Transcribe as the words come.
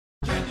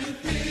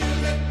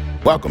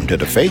Welcome to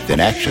the Faith in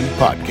Action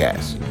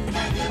Podcast.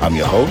 I'm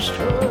your host,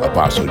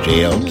 Apostle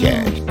J.L.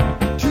 Cash.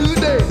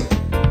 Tuesday,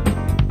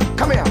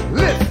 come here,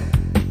 listen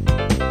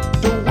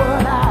to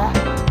what I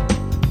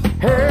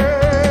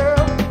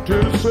have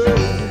to say.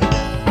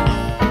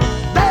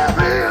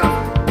 There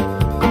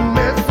is a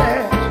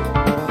message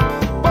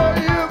for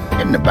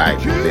you. In the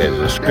Bible, there's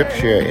a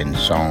scripture in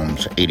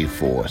Psalms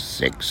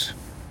 84:6.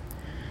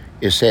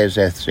 It says,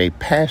 as they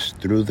pass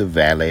through the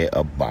valley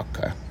of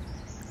Baca,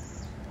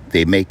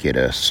 they make it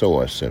a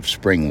source of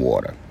spring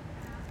water.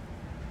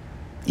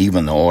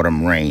 Even the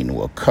autumn rain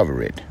will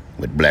cover it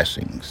with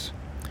blessings.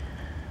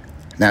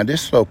 Now,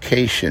 this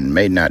location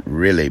may not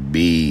really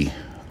be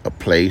a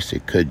place.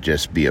 It could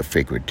just be a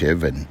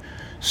figurative in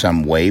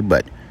some way,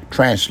 but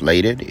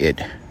translated, it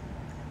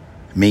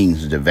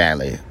means the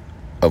valley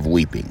of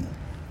weeping.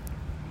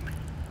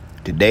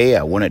 Today,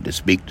 I wanted to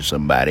speak to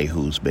somebody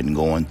who's been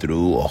going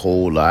through a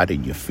whole lot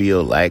and you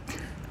feel like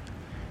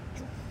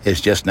it's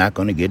just not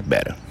going to get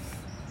better.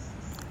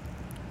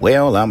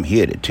 Well, I'm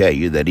here to tell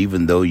you that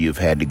even though you've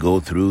had to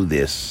go through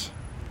this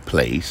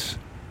place,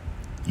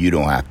 you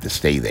don't have to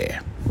stay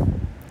there.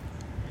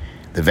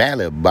 The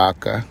Valley of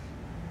Baca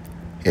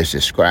is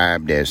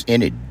described as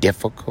any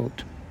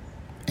difficult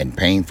and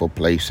painful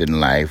place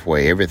in life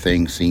where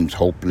everything seems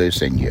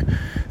hopeless and you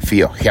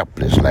feel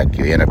helpless, like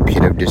you're in a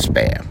pit of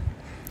despair.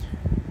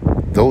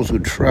 Those who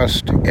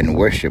trust and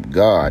worship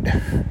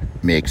God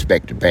may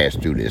expect to pass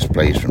through this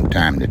place from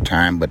time to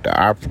time, but the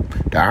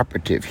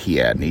operative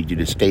here, I need you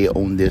to stay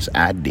on this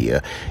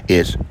idea,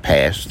 is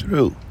pass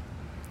through.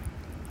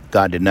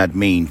 God did not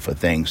mean for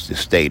things to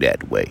stay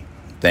that way.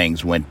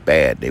 Things went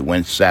bad. They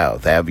went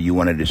south, however you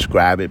want to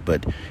describe it,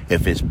 but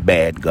if it's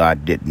bad,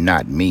 God did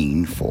not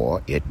mean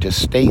for it to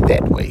stay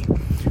that way.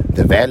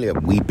 The Valley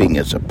of Weeping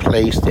is a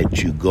place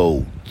that you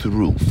go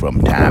through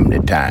from time to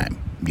time.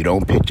 You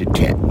don't pitch a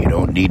tent. You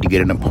don't need to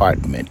get an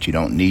apartment. You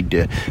don't need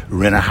to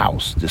rent a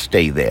house to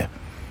stay there.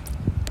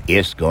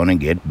 It's going to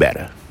get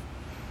better.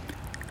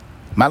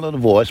 My little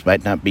voice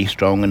might not be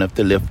strong enough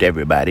to lift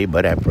everybody,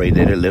 but I pray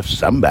that it lifts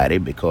somebody,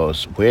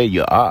 because where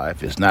you are,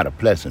 if it's not a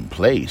pleasant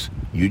place,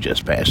 you're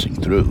just passing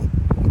through.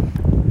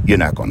 You're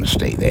not going to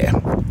stay there.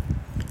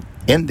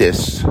 In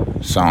this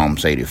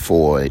Psalms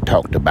 84, it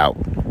talked about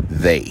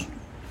they.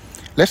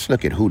 Let's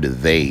look at who the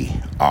they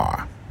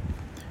are.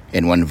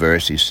 In one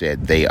verse, he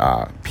said, they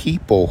are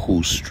people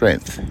whose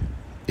strength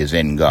is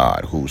in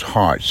God, whose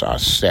hearts are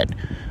set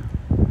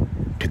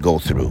to go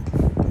through.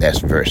 That's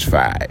verse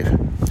 5.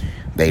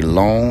 They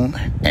long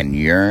and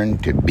yearn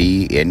to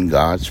be in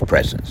God's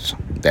presence.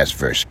 That's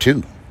verse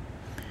 2.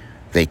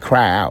 They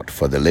cry out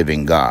for the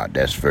living God.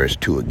 That's verse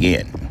 2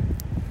 again.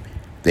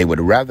 They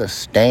would rather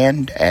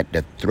stand at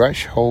the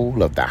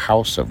threshold of the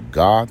house of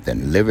God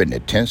than live in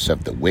the tents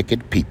of the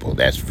wicked people.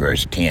 That's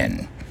verse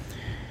 10.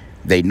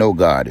 They know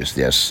God is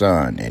their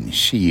sun and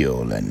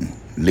shield and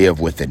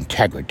live with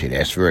integrity.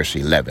 That's verse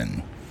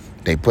 11.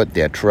 They put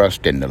their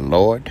trust in the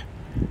Lord,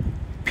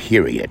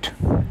 period,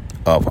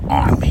 of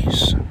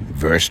armies.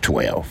 Verse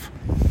 12.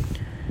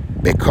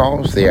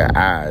 Because their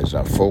eyes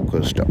are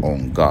focused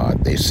on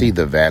God, they see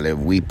the Valley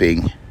of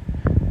Weeping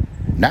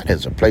not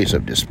as a place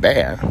of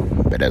despair,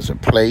 but as a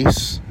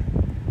place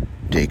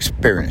to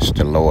experience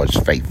the Lord's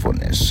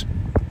faithfulness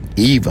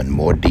even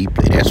more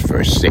deeply. That's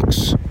verse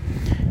 6.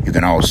 You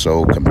can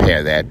also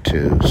compare that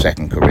to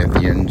 2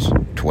 Corinthians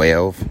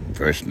 12,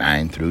 verse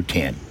 9 through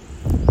 10.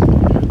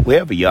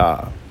 Wherever you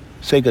are,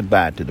 say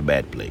goodbye to the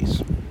bad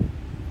place.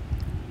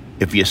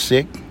 If you're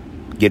sick,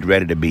 get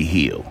ready to be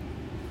healed.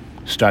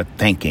 Start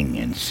thinking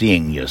and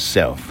seeing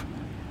yourself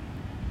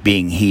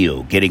being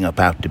healed, getting up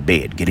out the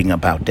bed, getting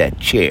up out that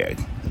chair,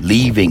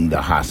 leaving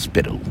the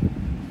hospital,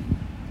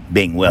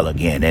 being well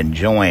again,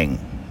 enjoying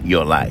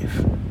your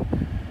life.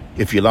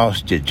 If you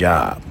lost your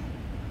job,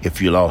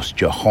 if you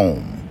lost your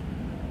home,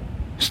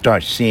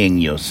 start seeing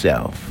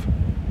yourself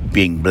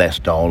being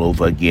blessed all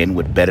over again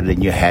with better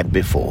than you had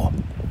before.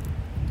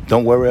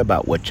 Don't worry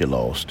about what you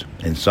lost.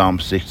 In Psalm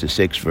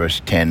 66,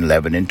 verse 10,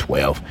 11, and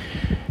 12,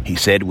 he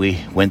said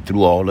we went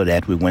through all of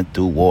that. We went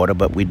through water,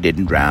 but we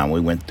didn't drown. We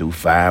went through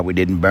fire. We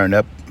didn't burn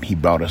up. He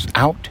brought us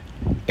out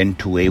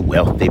into a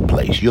wealthy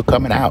place. You're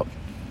coming out.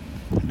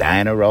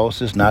 Diana Ross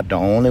is not the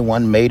only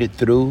one made it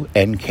through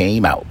and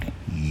came out.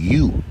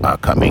 You are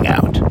coming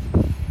out.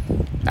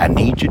 I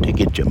need you to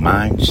get your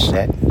mind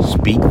set.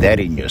 Speak that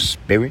in your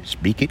spirit.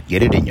 Speak it.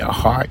 Get it in your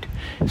heart.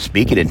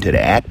 Speak it into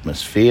the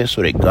atmosphere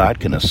so that God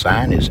can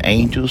assign his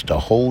angels to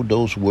hold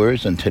those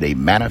words until they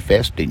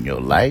manifest in your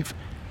life.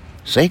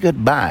 Say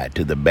goodbye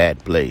to the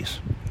bad place.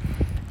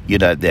 You're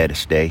not there to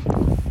stay.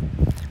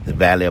 The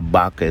Valley of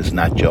Baca is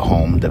not your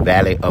home. The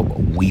Valley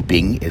of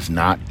Weeping is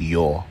not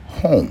your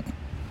home.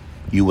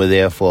 You were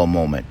there for a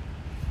moment.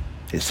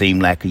 It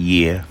seemed like a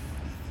year.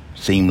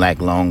 Seemed like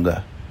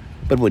longer.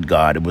 But with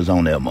God, it was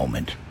only a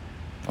moment.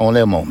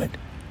 Only a moment.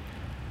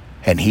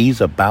 And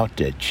he's about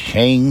to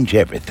change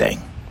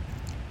everything.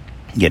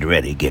 Get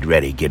ready, get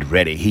ready, get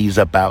ready. He's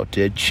about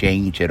to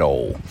change it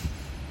all.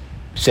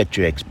 Set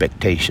your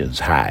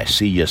expectations high.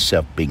 See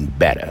yourself being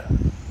better.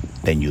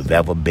 than you've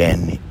ever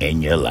been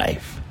in your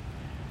life.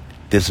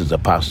 This is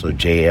Apostle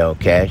J.L.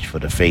 Cash for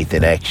the Faith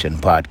in Action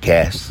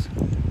podcast.